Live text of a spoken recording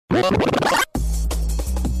The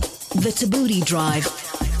Tabooty Drive.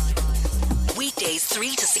 Weekdays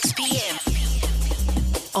 3 to 6 p.m.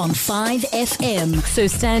 on 5FM. So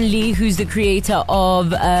Stan Lee, who's the creator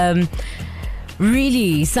of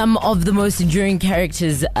really some of the most enduring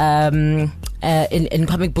characters in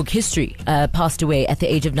comic book history, passed away at the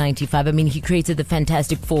age of 95. I mean, he created the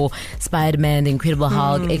Fantastic Four, Spider-Man, the Incredible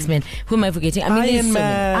Hulk, X-Men. Who am I forgetting? I mean,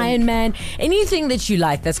 Iron Man. Anything that you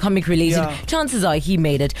like that's comic related, chances are he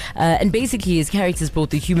made it. And basically, his characters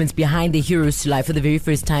brought the humans behind the heroes to life for the very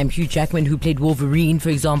first time. Hugh Jackman, who played Wolverine, for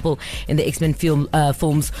example, in the X-Men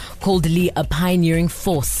films, called Lee a pioneering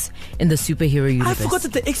force in the superhero universe. I forgot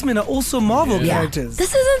that the X-Men are also Marvel characters.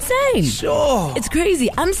 This is insane. Sure. It's crazy.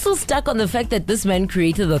 I'm still stuck on the fact that this man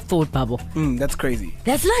created a thought bubble. That's crazy.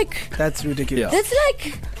 That's ridiculous. That's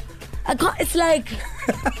like, it's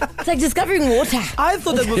like discovering water. I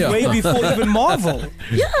thought that was way before even Marvel.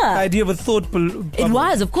 Yeah. The idea of a thought bubble. It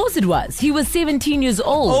was, of course it was. He was 17 years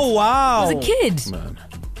old. Oh, wow. He was a kid. Man.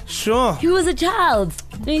 Sure. He was a child.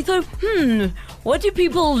 And he thought, what do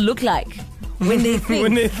people look like when they think?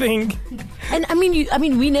 When they think. And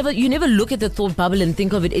you never look at the thought bubble and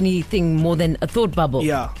think of it anything more than a thought bubble.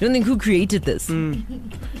 Yeah. You don't think who created this?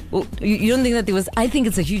 Well, you don't think that there was? I think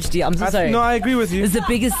it's a huge deal. I'm so sorry. No, I agree with you. It's the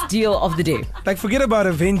biggest deal of the day. Like, forget about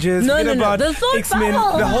Avengers. Forget about the thought X-Men.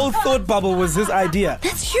 bubble. The whole thought bubble was his idea.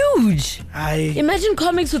 That's huge. Imagine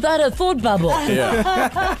comics without a thought bubble.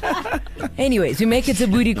 Yeah. Anyways, we make it a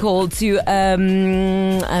booty call to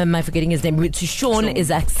am I forgetting his name? To Sean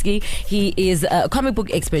Izaakse. He is a comic book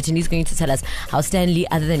expert, and he's going to tell us how Stan Lee,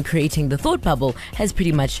 other than creating the thought bubble, has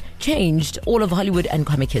pretty much changed all of Hollywood and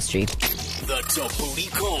comic history. The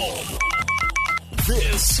Tabooty Call.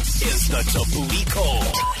 This is the Tabooty Call.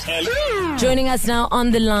 Hello. Joining us now on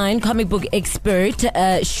the line, comic book expert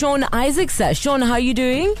Sean Izaakse. Sean, how are you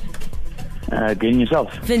doing? Getting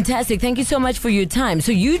yourself. Fantastic. Thank you so much for your time.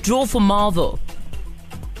 So you draw for Marvel.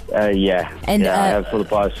 Yeah. And, I have for the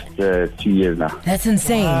past 2 years now. That's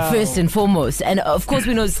insane, first and foremost. And of course,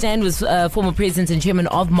 we know Stan was former president and chairman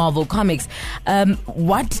of Marvel Comics.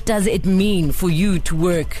 What does it mean for you to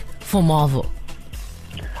work for Marvel?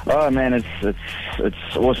 Oh man,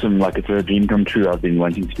 it's awesome. Like, it's a dream come true. I've been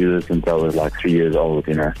wanting to do this since I was like 3 years old.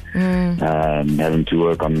 Having to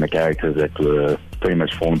work on the characters that were pretty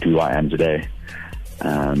much formed who I am today.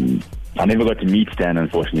 I never got to meet Stan,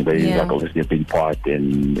 unfortunately, but he's like obviously a big part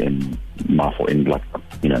in Marvel, in like,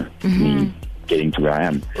 me getting to where I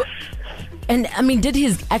am. And I mean, did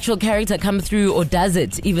his actual character come through, or does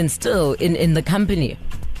it even still in the company?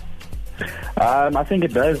 I think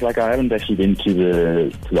it does. Like, I haven't actually been to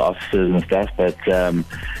the offices and stuff, but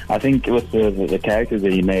I think with the characters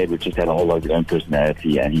that he made, which just had a whole lot of his own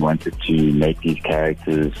personality, and he wanted to make these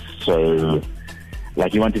characters so,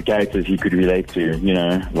 like, he wanted characters he could relate to,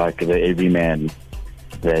 like the everyman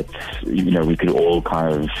that, we could all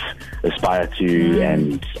kind of aspire to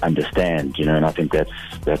and understand, and I think that's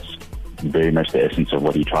very much the essence of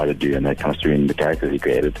what he tried to do, and that comes through in the characters he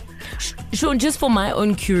created. Sean, just for my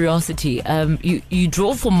own curiosity, you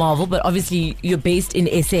draw for Marvel, but obviously you're based in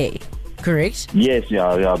SA, correct? Yes,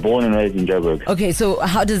 yeah, born and raised in Joburg. Okay, so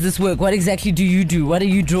how does this work? What exactly do you do? What are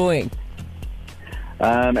you drawing?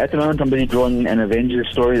 At the moment, I'm busy drawing an Avengers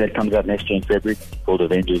story that comes out next year in February called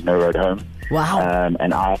Avengers No Road Home. Wow.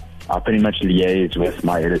 And I pretty much liaise with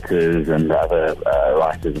my editors and other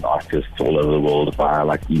writers and artists all over the world via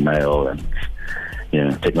like email and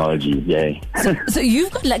technology. Yay! So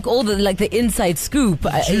you've got like all the inside scoop.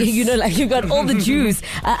 You've got all the juice.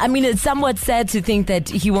 I mean, it's somewhat sad to think that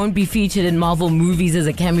he won't be featured in Marvel movies as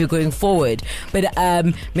a cameo going forward. But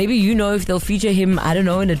maybe if they'll feature him. I don't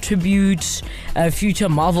know, in a tribute, a future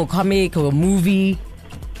Marvel comic or a movie.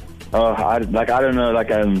 Oh, I don't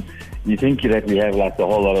know. You think that we have like a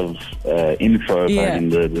whole lot of info, but in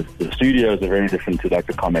the studios are very different to like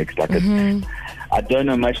the comics. Like I don't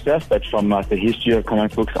know much stuff, but from like the history of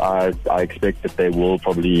comic books, I expect that they will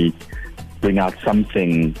probably bring out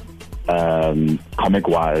something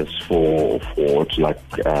comic-wise for to like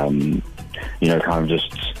kind of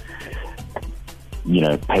just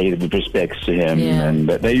pay the respects to him, and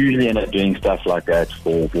they usually end up doing stuff like that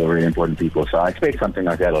for really important people. So I expect something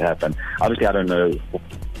like that will happen. Obviously, I don't know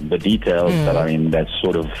the details, but I mean that's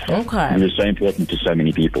sort of it's so important to so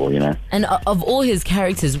many people, And of all his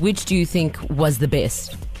characters, which do you think was the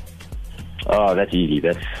best? Oh, that's easy.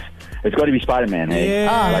 It's got to be Spider-Man. Hey?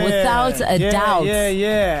 Without a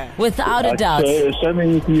doubt. Without a doubt. So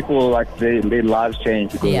many people, like their lives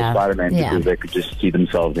changed because of Spider-Man, because they could just see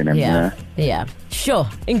themselves in him. Yeah. Sure.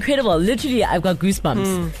 Incredible. Literally, I've got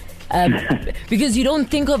goosebumps. Because you don't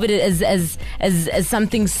think of it as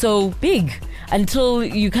something so big. until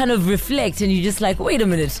you kind of reflect and you're just like, wait a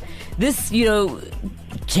minute, this,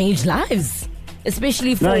 changed lives,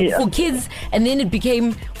 especially for kids, and then it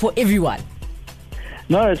became for everyone.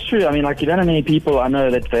 No, it's true. I mean, like, you don't know many people I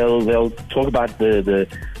know that they'll talk about the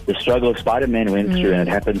struggle Spider-Man went through, and it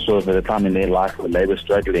happened sort of at a time in their life where they were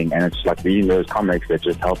struggling, and it's like reading those comics that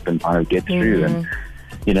just help them kind of get through. And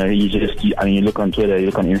you look on Twitter, you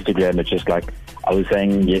look on Instagram, it's just like, I was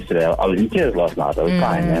saying yesterday, I was in tears last night. I was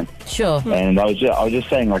crying, man. Sure. And I was just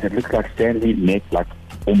saying, like, it looks like Stan Lee met like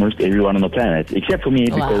almost everyone on the planet, except for me,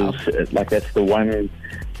 because like that's the one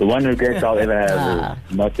regret I'll ever have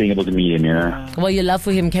is not being able to meet him. Well, your love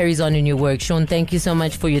for him carries on in your work, Sean. Thank you so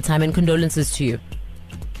much for your time, and condolences to you.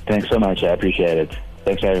 Thanks so much. I appreciate it.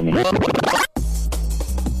 Thanks for having me.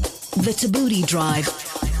 The Thabooty Drive.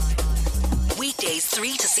 Weekdays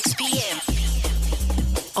 3 to 6 p.m.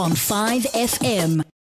 on 5 FM.